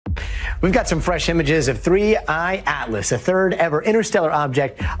We've got some fresh images of 3I Atlas, a third ever interstellar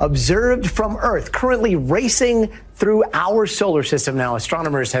object observed from Earth, currently racing through our solar system. Now,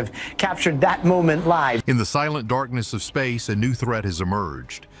 astronomers have captured that moment live. In the silent darkness of space, a new threat has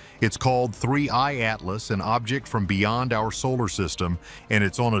emerged. It's called 3I Atlas, an object from beyond our solar system, and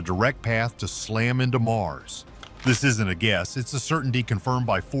it's on a direct path to slam into Mars. This isn't a guess, it's a certainty confirmed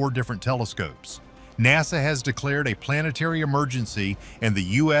by 4 different telescopes. NASA has declared a planetary emergency, and the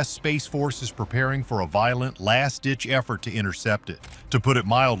U.S. Space Force is preparing for a violent, last-ditch effort to intercept it. To put it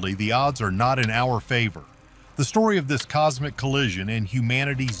mildly, the odds are not in our favor. The story of this cosmic collision and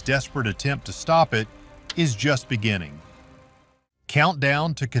humanity's desperate attempt to stop it is just beginning.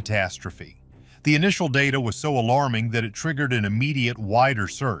 Countdown to catastrophe. The initial data was so alarming that it triggered an immediate, wider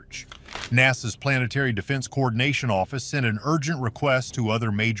search. NASA's Planetary Defense Coordination Office sent an urgent request to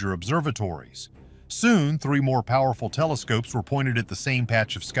other major observatories. Soon, 3 more powerful telescopes were pointed at the same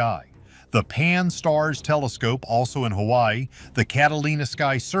patch of sky. The Pan-STARRS telescope, also in Hawaii, the Catalina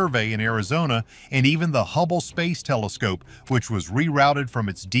Sky Survey in Arizona, and even the Hubble Space Telescope, which was rerouted from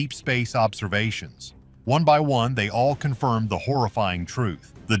its deep space observations. One by one, they all confirmed the horrifying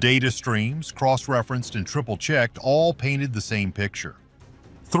truth. The data streams, cross-referenced and triple-checked, all painted the same picture.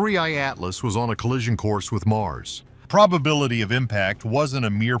 3I Atlas was on a collision course with Mars. Probability of impact wasn't a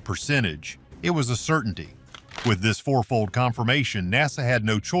mere percentage. It was a certainty. With this 4-fold confirmation, NASA had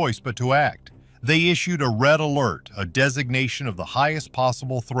no choice but to act. They issued a red alert, a designation of the highest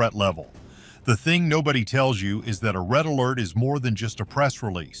possible threat level. The thing nobody tells you is that a red alert is more than just a press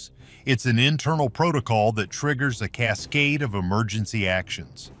release. It's an internal protocol that triggers a cascade of emergency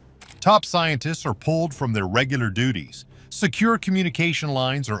actions. Top scientists are pulled from their regular duties. Secure communication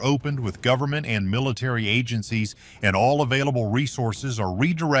lines are opened with government and military agencies, and all available resources are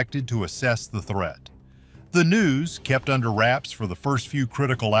redirected to assess the threat. The news, kept under wraps for the first few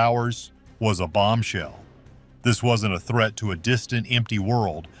critical hours, was a bombshell. This wasn't a threat to a distant, empty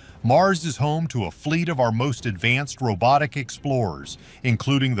world. Mars is home to a fleet of our most advanced robotic explorers,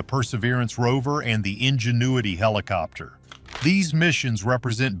 including the Perseverance rover and the Ingenuity helicopter. These missions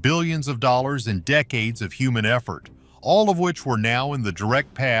represent billions of dollars and decades of human effort, all of which were now in the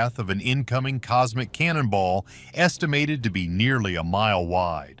direct path of an incoming cosmic cannonball estimated to be nearly a mile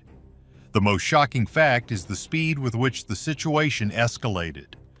wide. The most shocking fact is the speed with which the situation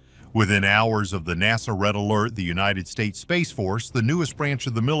escalated. Within hours of the NASA Red Alert, the United States Space Force, the newest branch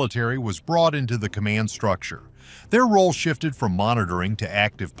of the military, was brought into the command structure. Their role shifted from monitoring to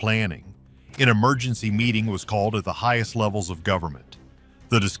active planning. An emergency meeting was called at the highest levels of government.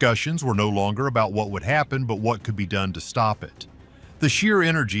 The discussions were no longer about what would happen, but what could be done to stop it. The sheer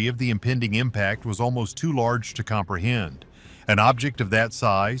energy of the impending impact was almost too large to comprehend. An object of that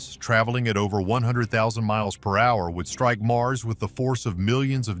size, traveling at over 100,000 miles per hour, would strike Mars with the force of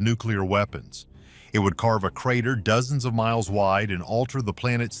millions of nuclear weapons. It would carve a crater dozens of miles wide and alter the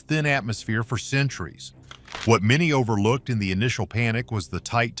planet's thin atmosphere for centuries. What many overlooked in the initial panic was the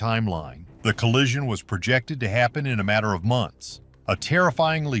tight timeline. The collision was projected to happen in a matter of months. A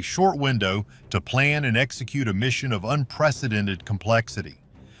terrifyingly short window to plan and execute a mission of unprecedented complexity.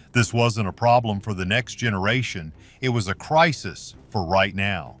 This wasn't a problem for the next generation, it was a crisis for right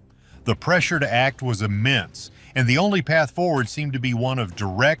now. The pressure to act was immense, and the only path forward seemed to be one of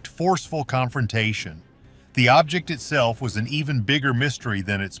direct, forceful confrontation. The object itself was an even bigger mystery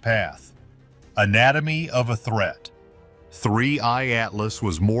than its path. Anatomy of a threat. 3I Atlas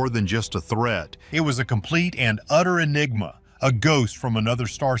was more than just a threat, it was a complete and utter enigma. A ghost from another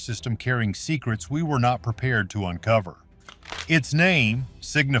star system carrying secrets we were not prepared to uncover. Its name,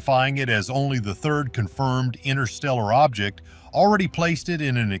 signifying it as only the 3rd confirmed interstellar object, already placed it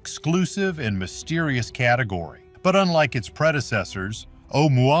in an exclusive and mysterious category. But unlike its predecessors,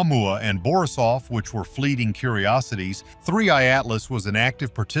 Oumuamua and Borisov, which were fleeting curiosities, 3I Atlas was an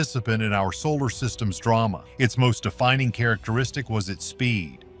active participant in our solar system's drama. Its most defining characteristic was its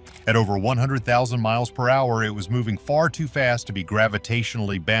speed. At over 100,000 miles per hour, it was moving far too fast to be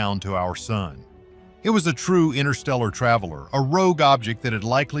gravitationally bound to our sun. It was a true interstellar traveler, a rogue object that had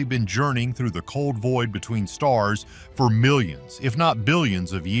likely been journeying through the cold void between stars for millions, if not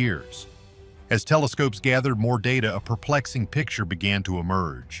billions of years. As telescopes gathered more data, a perplexing picture began to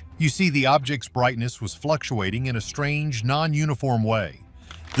emerge. You see, the object's brightness was fluctuating in a strange, non-uniform way.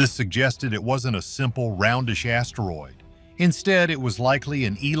 This suggested it wasn't a simple, roundish asteroid. Instead, it was likely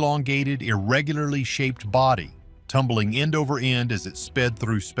an elongated, irregularly shaped body, tumbling end over end as it sped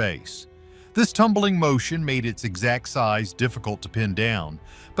through space. This tumbling motion made its exact size difficult to pin down,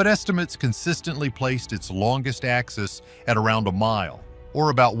 but estimates consistently placed its longest axis at around a mile,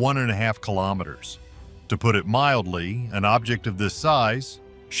 or about 1.5 kilometers. To put it mildly, an object of this size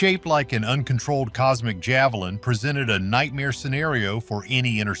shaped like an uncontrolled cosmic javelin, presented a nightmare scenario for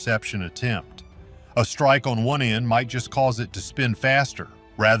any interception attempt. A strike on one end might just cause it to spin faster,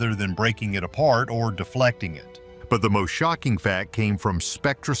 rather than breaking it apart or deflecting it. But the most shocking fact came from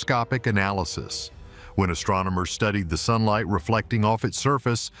spectroscopic analysis. When astronomers studied the sunlight reflecting off its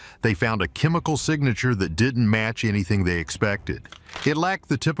surface, they found a chemical signature that didn't match anything they expected. It lacked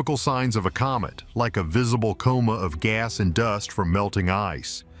the typical signs of a comet, like a visible coma of gas and dust from melting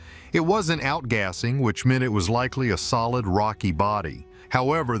ice. It wasn't outgassing, which meant it was likely a solid, rocky body.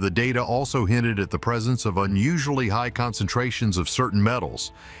 However, the data also hinted at the presence of unusually high concentrations of certain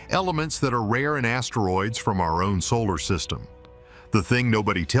metals, elements that are rare in asteroids from our own solar system. The thing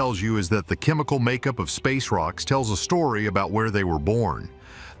nobody tells you is that the chemical makeup of space rocks tells a story about where they were born.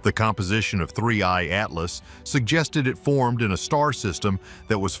 The composition of 3I Atlas suggested it formed in a star system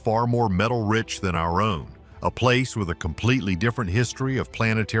that was far more metal-rich than our own, a place with a completely different history of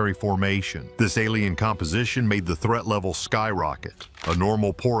planetary formation. This alien composition made the threat level skyrocket. A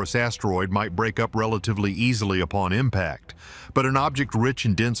normal porous asteroid might break up relatively easily upon impact, but an object rich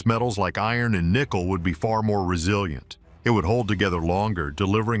in dense metals like iron and nickel would be far more resilient. It would hold together longer,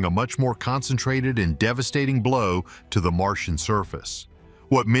 delivering a much more concentrated and devastating blow to the Martian surface.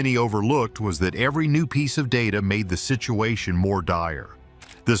 What many overlooked was that every new piece of data made the situation more dire.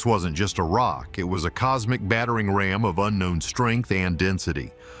 This wasn't just a rock, it was a cosmic battering ram of unknown strength and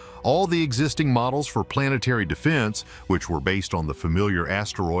density. All the existing models for planetary defense, which were based on the familiar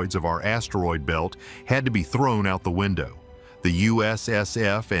asteroids of our asteroid belt, had to be thrown out the window. The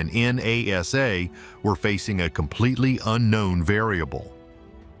USSF and NASA were facing a completely unknown variable.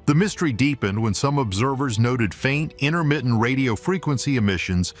 The mystery deepened when some observers noted faint, intermittent radio frequency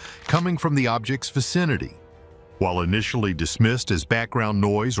emissions coming from the object's vicinity. While initially dismissed as background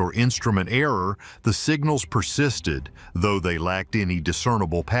noise or instrument error, the signals persisted, though they lacked any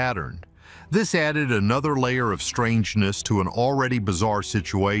discernible pattern. This added another layer of strangeness to an already bizarre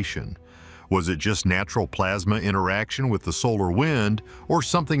situation. Was it just natural plasma interaction with the solar wind, or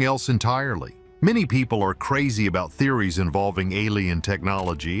something else entirely? Many people are crazy about theories involving alien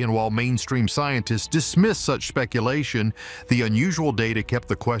technology, and while mainstream scientists dismiss such speculation, the unusual data kept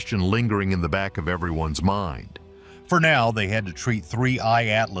the question lingering in the back of everyone's mind. For now, they had to treat 3I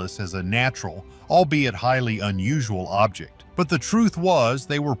Atlas as a natural, albeit highly unusual object. But the truth was,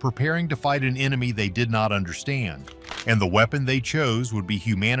 they were preparing to fight an enemy they did not understand, and the weapon they chose would be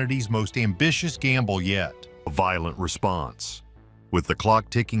humanity's most ambitious gamble yet: a violent response. With the clock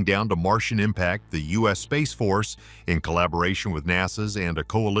ticking down to Martian impact, the U.S. Space Force, in collaboration with NASA's and a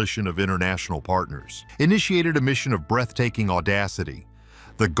coalition of international partners, initiated a mission of breathtaking audacity: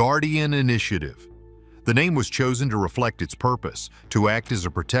 the Guardian Initiative. The name was chosen to reflect its purpose, to act as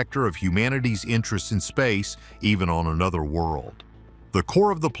a protector of humanity's interests in space, even on another world. The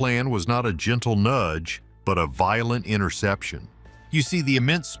core of the plan was not a gentle nudge, but a violent interception. You see, the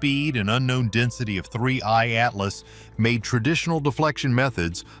immense speed and unknown density of 3I Atlas made traditional deflection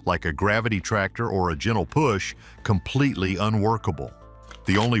methods, like a gravity tractor or a gentle push, completely unworkable.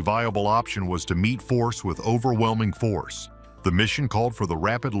 The only viable option was to meet force with overwhelming force. The mission called for the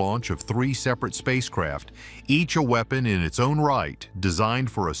rapid launch of 3 separate spacecraft, each a weapon in its own right, designed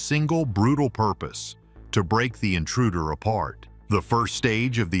for a single brutal purpose: to break the intruder apart. The first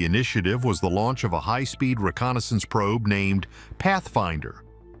stage of the initiative was the launch of a high-speed reconnaissance probe named Pathfinder.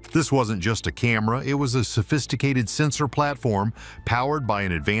 This wasn't just a camera, it was a sophisticated sensor platform powered by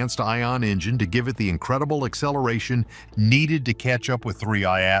an advanced ion engine to give it the incredible acceleration needed to catch up with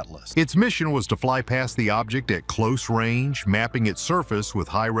 3I Atlas. Its mission was to fly past the object at close range, mapping its surface with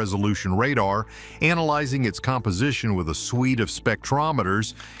high-resolution radar, analyzing its composition with a suite of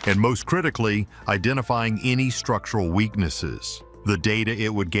spectrometers, and most critically, identifying any structural weaknesses. The data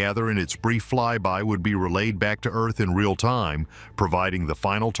it would gather in its brief flyby would be relayed back to Earth in real time, providing the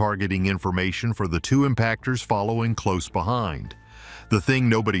final targeting information for the 2 impactors following close behind. The thing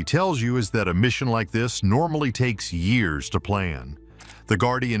nobody tells you is that a mission like this normally takes years to plan. The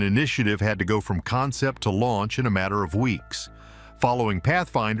Guardian Initiative had to go from concept to launch in a matter of weeks. Following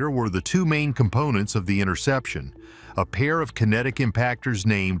Pathfinder were the 2 main components of the interception: a pair of kinetic impactors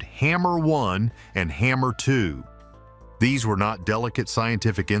named Hammer 1 and Hammer 2. These were not delicate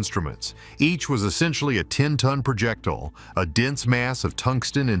scientific instruments. Each was essentially a 10-ton projectile, a dense mass of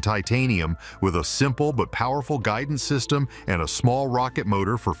tungsten and titanium with a simple but powerful guidance system and a small rocket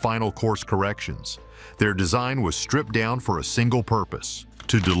motor for final course corrections. Their design was stripped down for a single purpose: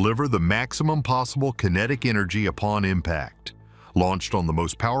 to deliver the maximum possible kinetic energy upon impact. Launched on the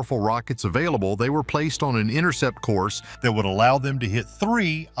most powerful rockets available, they were placed on an intercept course that would allow them to hit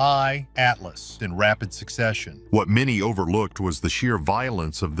 3I Atlas in rapid succession. What many overlooked was the sheer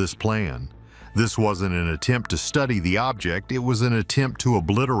violence of this plan. This wasn't an attempt to study the object, it was an attempt to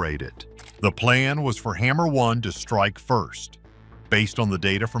obliterate it. The plan was for Hammer 1 to strike first. Based on the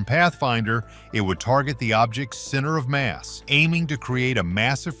data from Pathfinder, it would target the object's center of mass, aiming to create a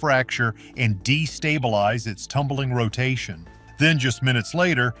massive fracture and destabilize its tumbling rotation. Then, just minutes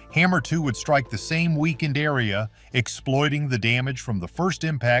later, Hammer 2 would strike the same weakened area, exploiting the damage from the first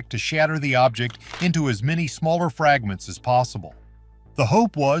impact to shatter the object into as many smaller fragments as possible. The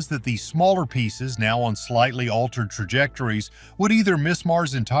hope was that these smaller pieces, now on slightly altered trajectories, would either miss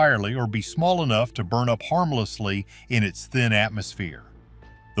Mars entirely or be small enough to burn up harmlessly in its thin atmosphere.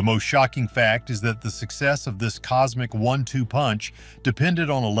 The most shocking fact is that the success of this cosmic 1-2 punch depended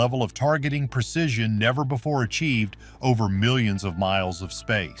on a level of targeting precision never before achieved over millions of miles of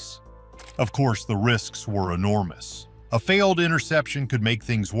space. Of course, the risks were enormous. A failed interception could make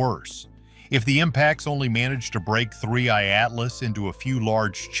things worse. If the impacts only managed to break 3I Atlas into a few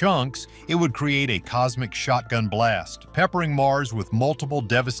large chunks, it would create a cosmic shotgun blast, peppering Mars with multiple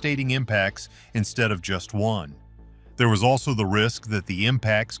devastating impacts instead of just one. There was also the risk that the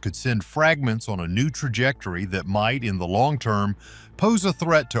impacts could send fragments on a new trajectory that might, in the long term, pose a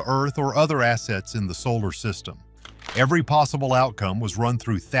threat to Earth or other assets in the solar system. Every possible outcome was run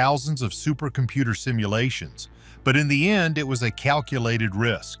through thousands of supercomputer simulations, but in the end, it was a calculated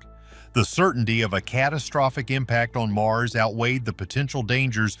risk. The certainty of a catastrophic impact on Mars outweighed the potential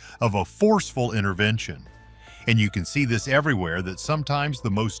dangers of a forceful intervention. And you can see this everywhere, that sometimes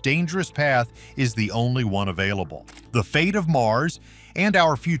the most dangerous path is the only one available. The fate of Mars and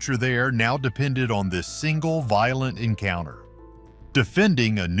our future there now depended on this single violent encounter.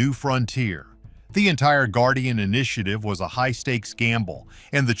 Defending a new frontier. The entire Guardian initiative was a high-stakes gamble,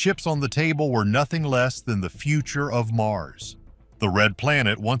 and the chips on the table were nothing less than the future of Mars. The red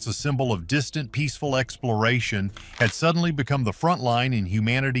planet, once a symbol of distant, peaceful exploration, had suddenly become the front line in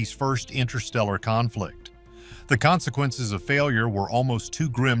humanity's first interstellar conflict. The consequences of failure were almost too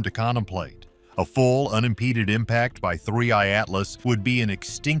grim to contemplate. A full, unimpeded impact by 3I Atlas would be an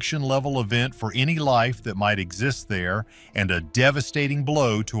extinction-level event for any life that might exist there, and a devastating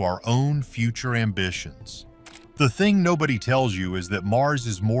blow to our own future ambitions. The thing nobody tells you is that Mars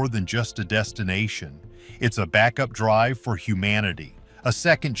is more than just a destination. It's a backup drive for humanity, a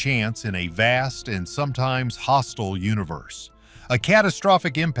second chance in a vast and sometimes hostile universe. A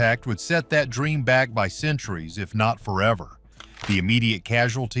catastrophic impact would set that dream back by centuries, if not forever. The immediate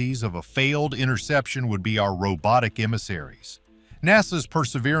casualties of a failed interception would be our robotic emissaries. NASA's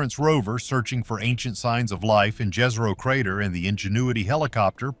Perseverance rover, searching for ancient signs of life in Jezero Crater, and the Ingenuity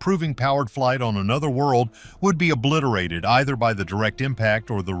helicopter, proving powered flight on another world, would be obliterated either by the direct impact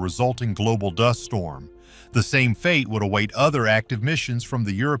or the resulting global dust storm. The same fate would await other active missions from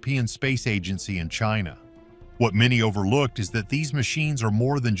the European Space Agency and China. What many overlooked is that these machines are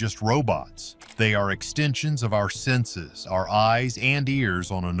more than just robots. They are extensions of our senses, our eyes and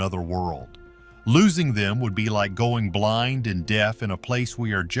ears on another world. Losing them would be like going blind and deaf in a place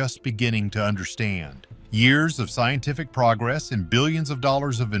we are just beginning to understand. Years of scientific progress and billions of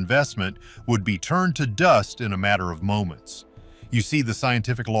dollars of investment would be turned to dust in a matter of moments. You see, the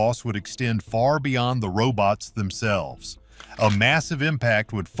scientific loss would extend far beyond the robots themselves. A massive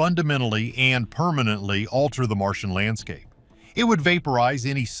impact would fundamentally and permanently alter the Martian landscape. It would vaporize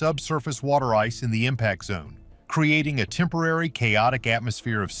any subsurface water ice in the impact zone, creating a temporary chaotic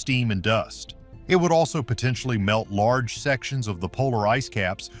atmosphere of steam and dust. It would also potentially melt large sections of the polar ice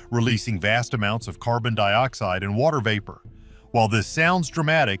caps, releasing vast amounts of carbon dioxide and water vapor. While this sounds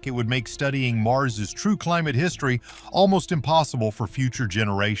dramatic, it would make studying Mars's true climate history almost impossible for future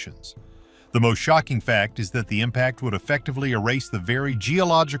generations. The most shocking fact is that the impact would effectively erase the very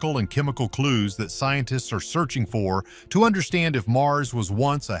geological and chemical clues that scientists are searching for to understand if Mars was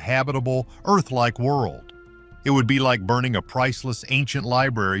once a habitable, Earth-like world. It would be like burning a priceless ancient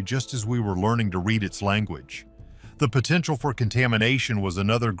library just as we were learning to read its language. The potential for contamination was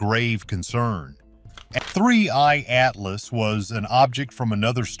another grave concern. 3I Atlas was an object from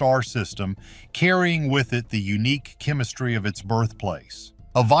another star system, carrying with it the unique chemistry of its birthplace.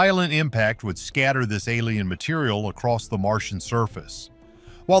 A violent impact would scatter this alien material across the Martian surface.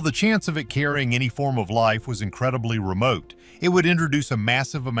 While the chance of it carrying any form of life was incredibly remote, it would introduce a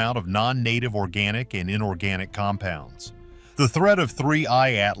massive amount of non-native organic and inorganic compounds. The threat of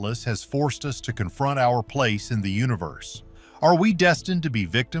 3I Atlas has forced us to confront our place in the universe. Are we destined to be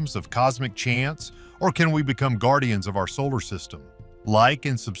victims of cosmic chance, or can we become guardians of our solar system? Like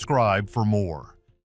and subscribe for more.